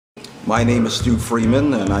My name is Stu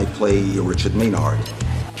Freeman, and I play Richard Maynard.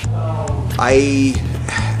 I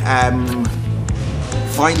am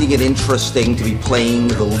finding it interesting to be playing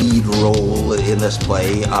the lead role in this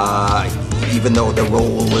play, even though the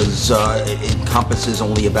role encompasses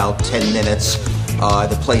only about 10 minutes.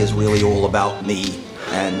 The play is really all about me,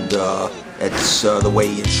 and it's the way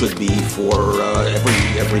it should be for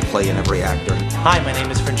every play and every actor. Hi, my name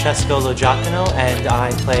is Francesco Logiacano, and I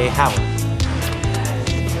play Howard.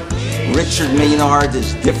 Richard Maynard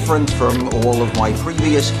is different from all of my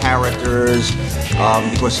previous characters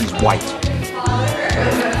because he's white,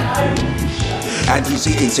 and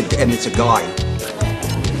it's a guy.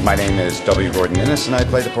 My name is W. Gordon Innes, and I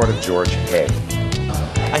play the part of George Hay.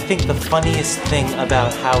 I think the funniest thing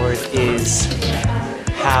about Howard is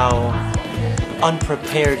how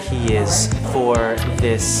unprepared he is for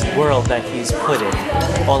this world that he's put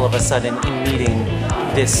in all of a sudden in meeting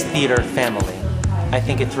this theater family. I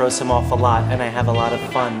think it throws him off a lot, and I have a lot of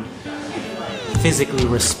fun physically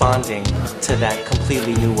responding to that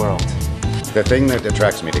completely new world. The thing that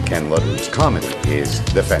attracts me to Ken Ludwig's comedy is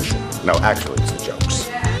the fencing. No, actually, it's the jokes.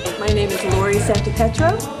 My name is Lori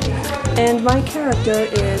Santipetro, and my character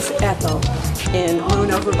is Ethel in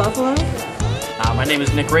Moon Over Buffalo. My name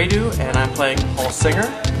is Nick Radu, and I'm playing Paul Singer.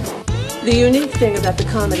 The unique thing about the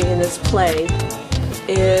comedy in this play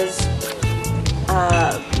is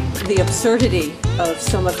the absurdity of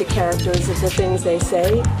some of the characters, of the things they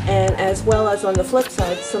say, and as well as on the flip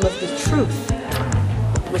side, some of the truth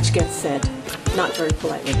which gets said, not very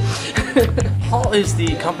politely. Paul is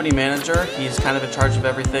the company manager. He's kind of in charge of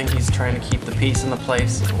everything. He's trying to keep the peace in the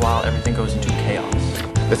place while everything goes into chaos.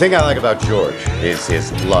 The thing I like about George is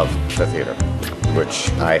his love for theater,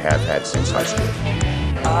 which I have had since high school.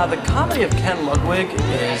 The comedy of Ken Ludwig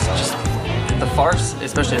is just, the farce,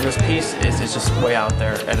 especially in this piece, is just way out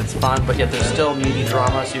there, and it's fun, but yet there's still meaty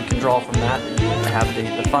drama, so you can draw from that. I have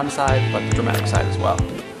the fun side, but the dramatic side as well.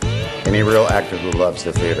 Any real actor who loves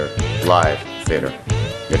the theater, live theater,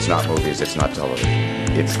 it's not movies, it's not television,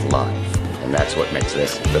 it's live, and that's what makes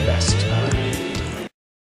this the best.